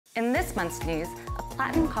In this month's news, a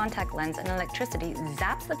platinum contact lens and electricity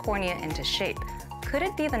zaps the cornea into shape. Could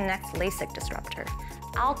it be the next LASIK disruptor?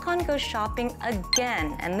 Alcon goes shopping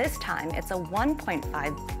again, and this time it's a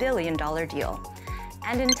 $1.5 billion deal.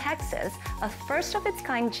 And in Texas, a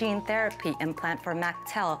first-of-its-kind gene therapy implant for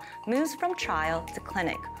MacTel moves from trial to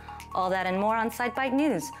clinic. All that and more on SightByte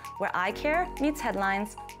News, where eye care meets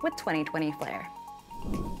headlines with 2020 flair.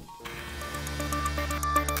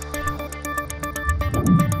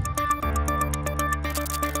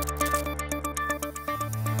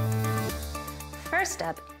 First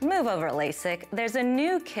up, move over LASIK. There's a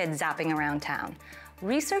new kid zapping around town.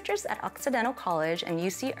 Researchers at Occidental College and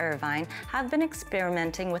UC Irvine have been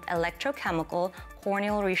experimenting with electrochemical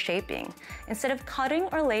corneal reshaping. Instead of cutting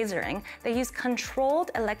or lasering, they use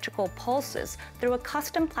controlled electrical pulses through a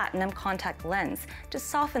custom platinum contact lens to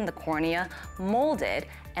soften the cornea, mold it,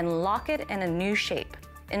 and lock it in a new shape.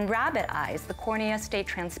 In rabbit eyes, the cornea stayed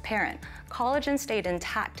transparent, collagen stayed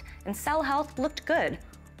intact, and cell health looked good,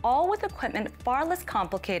 all with equipment far less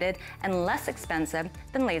complicated and less expensive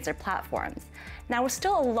than laser platforms. Now, we're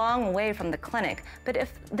still a long way from the clinic, but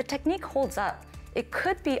if the technique holds up, it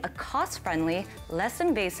could be a cost-friendly, less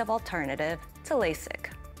invasive alternative to LASIK.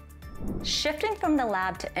 Shifting from the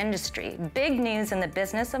lab to industry, big news in the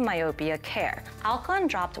business of myopia care. Alcon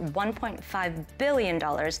dropped $1.5 billion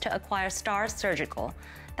to acquire Star Surgical.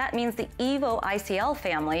 That means the EVO ICL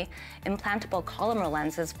family, implantable Collamer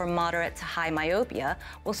lenses for moderate to high myopia,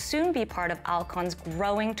 will soon be part of Alcon's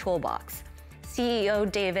growing toolbox. CEO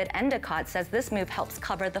David Endicott says this move helps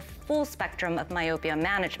cover the full spectrum of myopia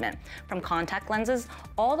management, from contact lenses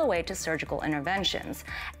all the way to surgical interventions.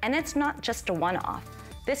 And it's not just a one-off.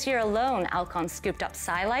 This year alone, Alcon scooped up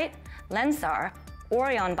SightByte, Lensar,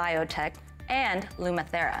 Orion Biotech, and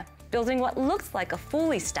Lumathera, building what looks like a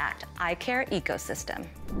fully stacked eye care ecosystem.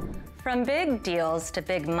 From big deals to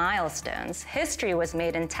big milestones, history was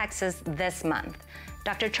made in Texas this month.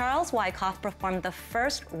 Dr. Charles Wyckoff performed the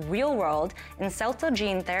first real-world Incelto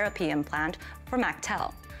gene therapy implant for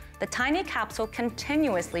MacTel. The tiny capsule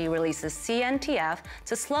continuously releases CNTF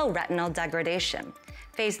to slow retinal degradation.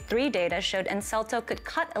 Phase 3 data showed Incelto could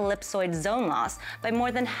cut ellipsoid zone loss by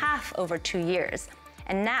more than half over 2 years.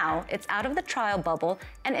 And now it's out of the trial bubble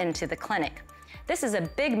and into the clinic. This is a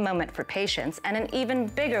big moment for patients and an even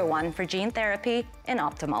bigger one for gene therapy in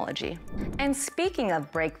ophthalmology. And speaking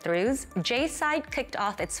of breakthroughs, SightByte kicked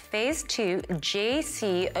off its Phase 2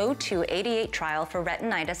 JC0288 trial for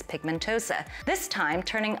retinitis pigmentosa, this time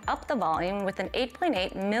turning up the volume with an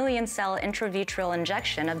 8.8 million cell intravitreal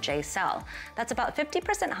injection of J-cell. That's about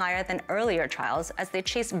 50% higher than earlier trials as they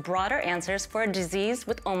chase broader answers for a disease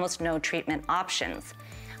with almost no treatment options.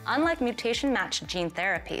 Unlike mutation-matched gene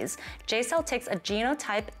therapies, J-cell takes a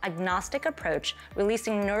genotype-agnostic approach,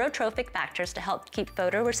 releasing neurotrophic factors to help keep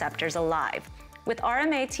photoreceptors alive. With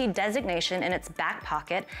RMAT designation in its back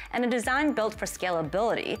pocket and a design built for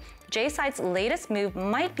scalability, SightByte's latest move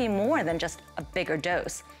might be more than just a bigger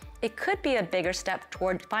dose. It could be a bigger step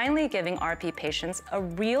toward finally giving RP patients a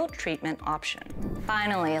real treatment option.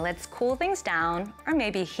 Finally, let's cool things down, or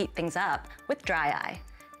maybe heat things up, with dry eye.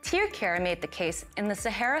 TearCare made the case in the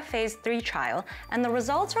Sahara Phase 3 trial, and the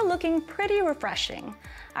results are looking pretty refreshing.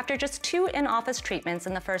 After just 2 in-office treatments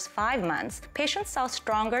in the first 5 months, patients saw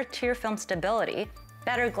stronger tear film stability,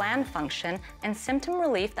 better gland function, and symptom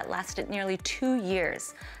relief that lasted nearly 2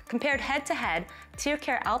 years. Compared head-to-head,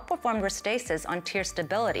 TearCare outperformed Restasis on tear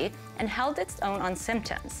stability and held its own on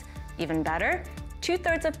symptoms. Even better,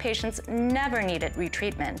 2/3 of patients never needed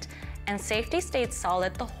retreatment, and safety stayed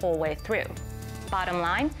solid the whole way through. Bottom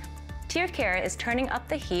line, TearCare is turning up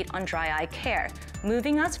the heat on dry eye care,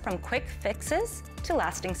 moving us from quick fixes to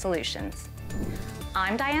lasting solutions.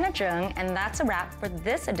 I'm Diana Jung, and that's a wrap for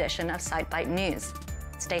this edition of SightByte News.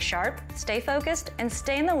 Stay sharp, stay focused, and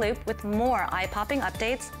stay in the loop with more eye-popping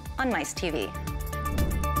updates on Mice TV.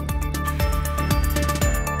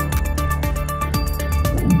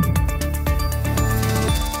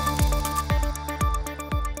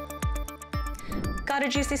 Got a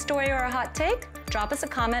juicy story or a hot take? Drop us a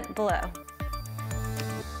comment below.